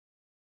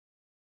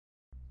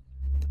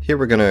Here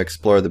we're going to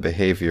explore the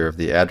behavior of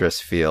the address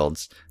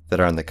fields that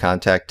are on the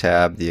Contact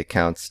tab, the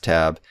Accounts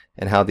tab,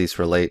 and how these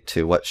relate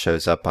to what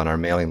shows up on our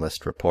mailing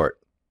list report.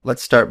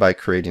 Let's start by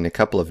creating a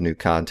couple of new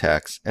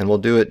contacts, and we'll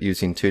do it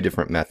using two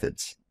different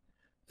methods.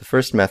 The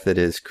first method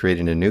is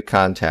creating a new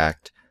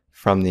contact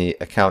from the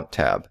Account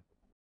tab.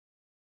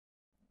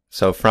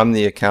 So from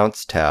the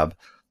Accounts tab,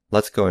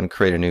 let's go and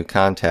create a new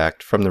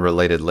contact from the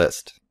related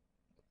list.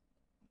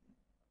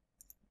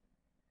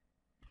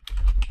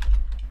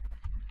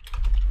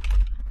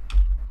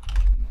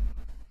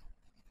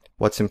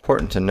 What's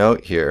important to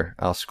note here,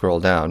 I'll scroll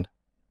down,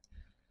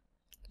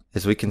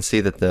 is we can see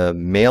that the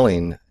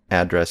mailing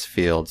address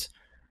fields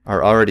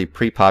are already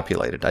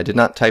pre-populated. I did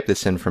not type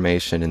this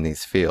information in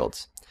these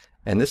fields,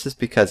 and this is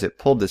because it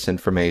pulled this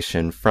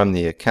information from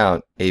the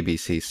account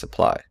ABC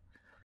Supply.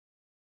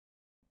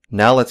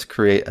 Now let's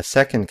create a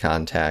second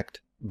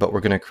contact, but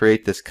we're going to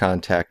create this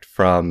contact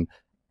from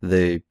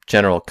the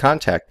General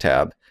Contact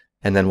tab,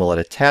 and then we'll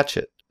attach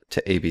it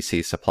to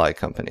ABC Supply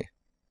Company.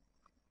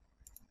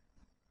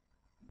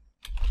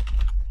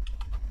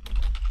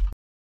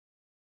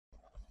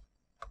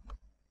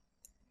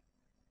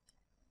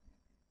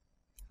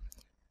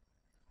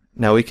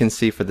 Now we can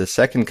see for the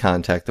second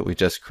contact that we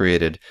just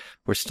created,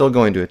 we're still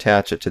going to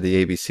attach it to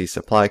the ABC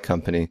Supply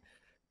Company,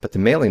 but the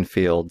mailing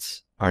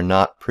fields are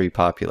not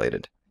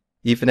pre-populated.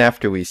 Even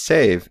after we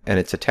save and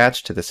it's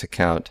attached to this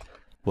account,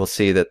 we'll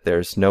see that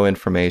there's no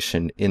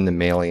information in the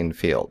mailing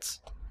fields.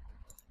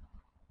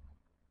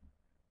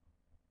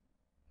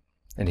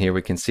 And here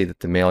we can see that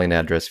the mailing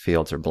address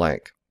fields are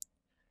blank.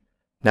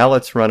 Now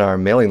let's run our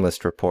mailing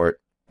list report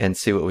and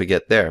see what we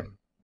get there.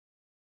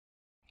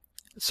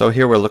 So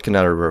here we're looking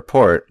at a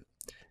report,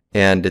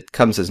 and it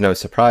comes as no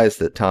surprise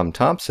that Tom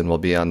Thompson will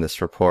be on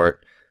this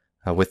report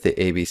with the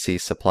ABC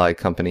Supply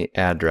Company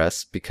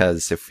address,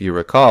 because if you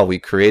recall, we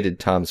created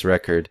Tom's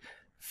record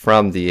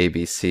from the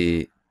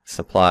ABC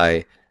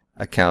Supply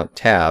Account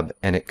tab,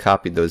 and it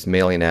copied those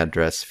mailing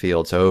address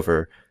fields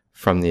over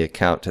from the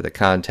account to the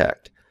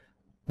contact.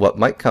 What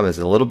might come as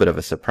a little bit of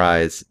a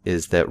surprise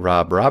is that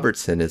Rob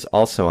Robertson is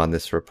also on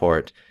this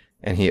report,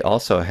 and he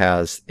also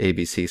has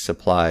ABC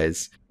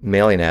Supply's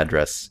mailing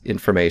address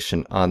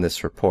information on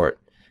this report.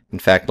 In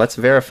fact, let's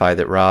verify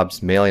that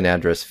Rob's mailing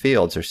address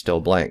fields are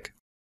still blank.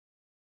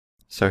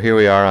 So here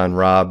we are on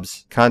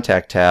Rob's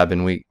Contact tab,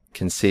 and we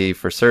can see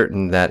for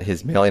certain that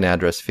his mailing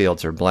address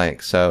fields are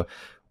blank. So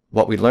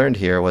what we learned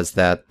here was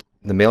that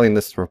the mailing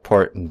list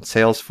report in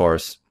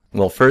Salesforce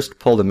will first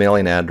pull the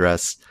mailing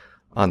address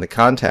on the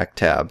Contact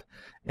tab,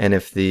 and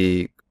if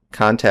the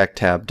Contact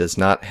tab does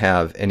not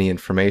have any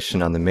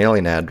information on the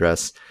mailing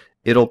address,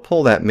 it'll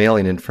pull that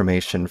mailing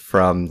information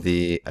from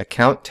the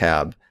Account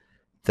tab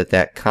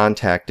that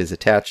contact is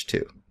attached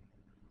to.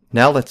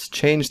 Now let's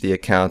change the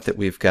account that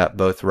we've got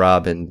both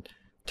Rob and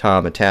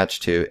Tom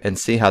attached to and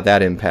see how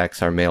that impacts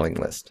our mailing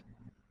list.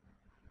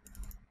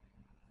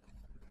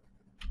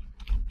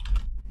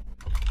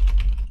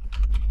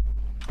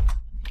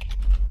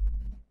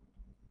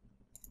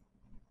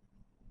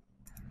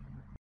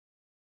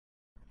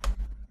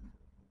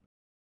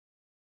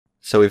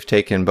 So we've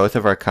taken both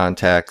of our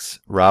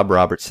contacts, Rob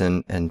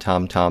Robertson and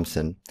Tom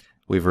Thompson.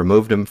 We've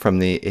removed them from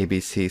the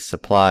ABC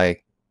Supply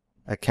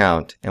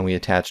account, and we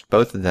attached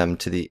both of them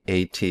to the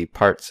AT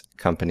Parts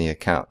Company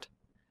account.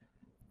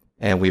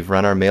 And we've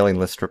run our mailing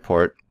list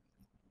report,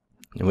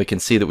 and we can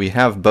see that we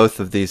have both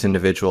of these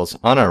individuals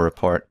on our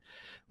report.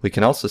 We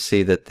can also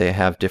see that they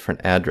have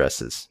different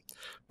addresses.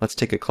 Let's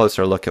take a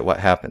closer look at what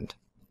happened.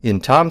 In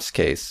Tom's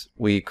case,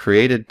 we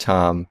created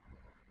Tom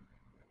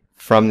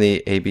from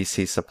the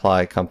ABC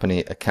Supply Company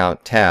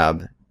account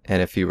tab,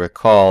 and if you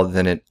recall,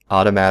 then it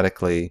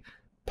automatically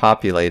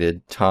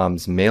populated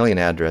Tom's mailing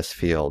address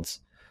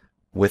fields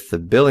with the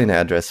billing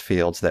address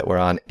fields that were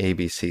on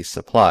ABC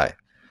Supply.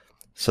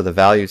 So the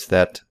values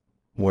that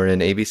were in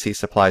ABC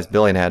Supply's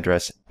billing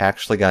address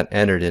actually got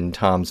entered in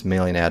Tom's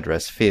mailing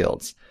address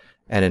fields.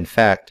 And in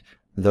fact,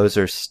 those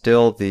are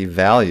still the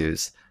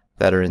values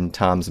that are in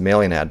Tom's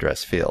mailing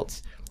address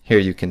fields. Here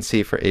you can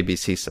see for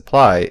ABC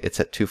Supply, it's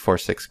at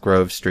 246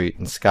 Grove Street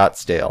in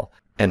Scottsdale.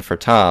 And for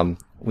Tom,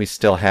 we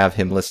still have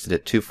him listed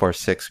at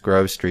 246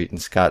 Grove Street in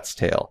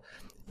Scottsdale,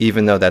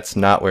 even though that's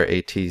not where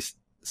AT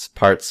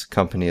Parts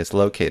Company is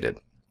located.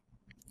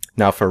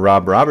 Now for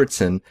Rob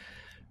Robertson,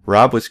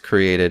 Rob was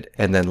created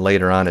and then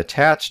later on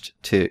attached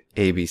to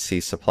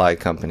ABC Supply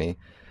Company,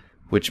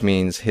 which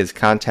means his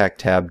contact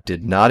tab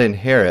did not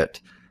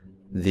inherit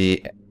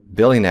the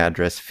billing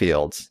address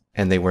fields,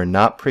 and they were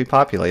not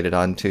pre-populated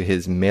onto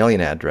his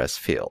mailing address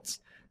fields.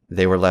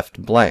 They were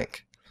left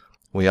blank.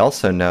 We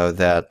also know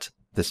that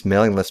this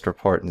mailing list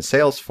report in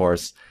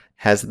Salesforce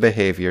has the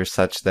behavior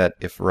such that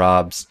if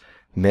Rob's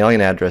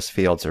mailing address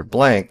fields are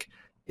blank,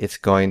 it's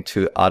going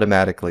to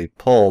automatically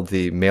pull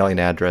the mailing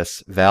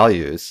address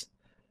values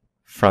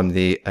from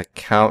the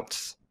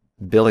account's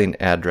billing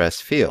address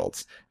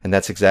fields. And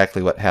that's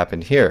exactly what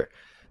happened here.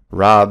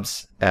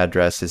 Rob's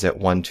address is at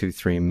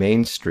 123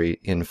 Main Street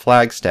in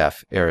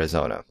Flagstaff,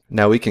 Arizona.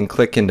 Now we can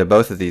click into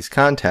both of these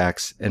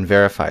contacts and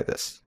verify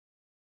this.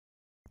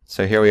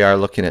 So here we are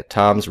looking at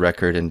Tom's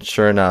record, and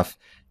sure enough,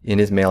 in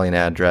his mailing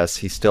address,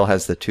 he still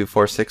has the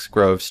 246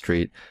 Grove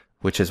Street,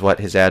 which is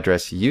what his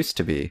address used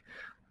to be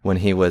when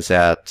he was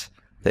at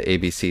the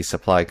ABC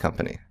Supply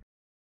Company.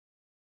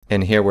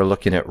 And here we're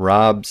looking at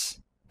Rob's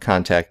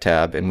contact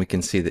tab, and we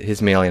can see that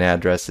his mailing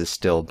address is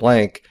still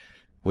blank,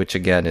 which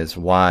again is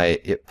why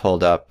it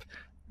pulled up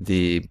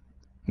the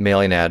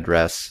mailing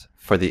address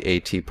for the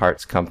AT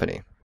Parts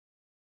Company.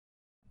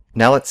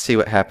 Now let's see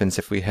what happens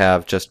if we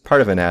have just part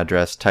of an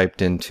address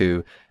typed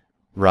into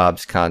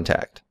Rob's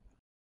contact.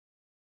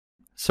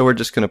 So we're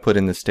just going to put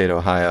in the state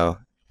Ohio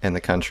and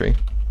the country.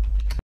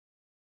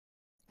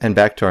 And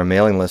back to our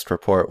mailing list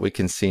report, we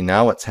can see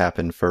now what's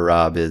happened for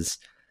Rob is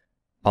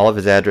all of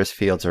his address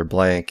fields are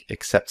blank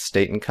except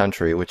state and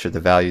country, which are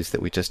the values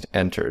that we just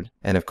entered.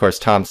 And of course,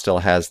 Tom still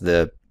has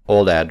the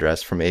old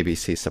address from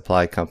ABC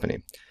Supply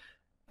Company.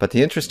 But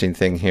the interesting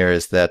thing here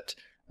is that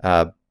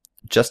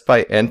just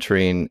by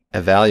entering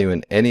a value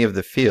in any of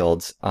the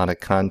fields on a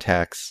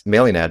contact's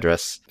mailing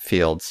address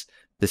fields,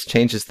 this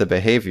changes the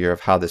behavior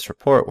of how this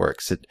report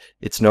works.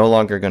 It's no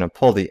longer going to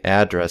pull the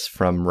address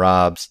from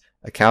Rob's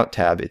account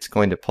tab. It's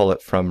going to pull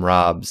it from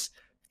Rob's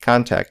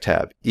contact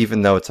tab,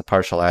 even though it's a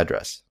partial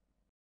address.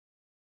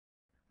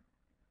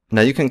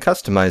 Now you can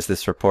customize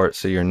this report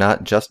so you're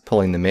not just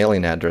pulling the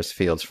mailing address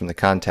fields from the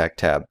contact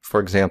tab. For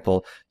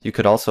example, you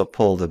could also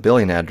pull the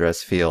billing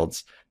address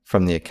fields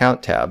from the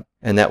account tab,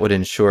 and that would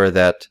ensure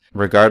that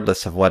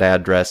regardless of what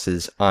address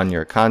is on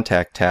your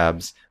contact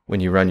tabs, when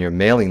you run your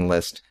mailing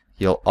list,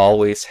 you'll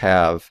always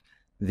have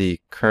the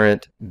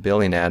current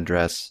billing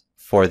address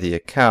for the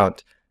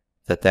account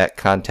that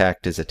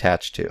contact is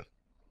attached to.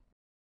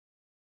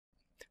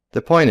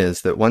 The point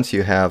is that once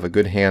you have a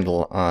good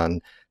handle on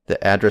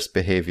the address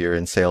behavior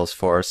in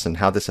Salesforce and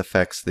how this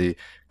affects the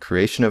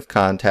creation of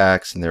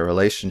contacts and their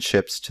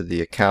relationships to the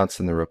accounts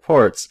and the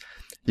reports,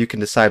 you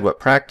can decide what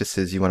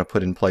practices you want to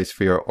put in place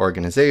for your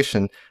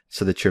organization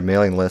so that your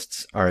mailing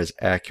lists are as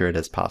accurate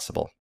as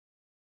possible.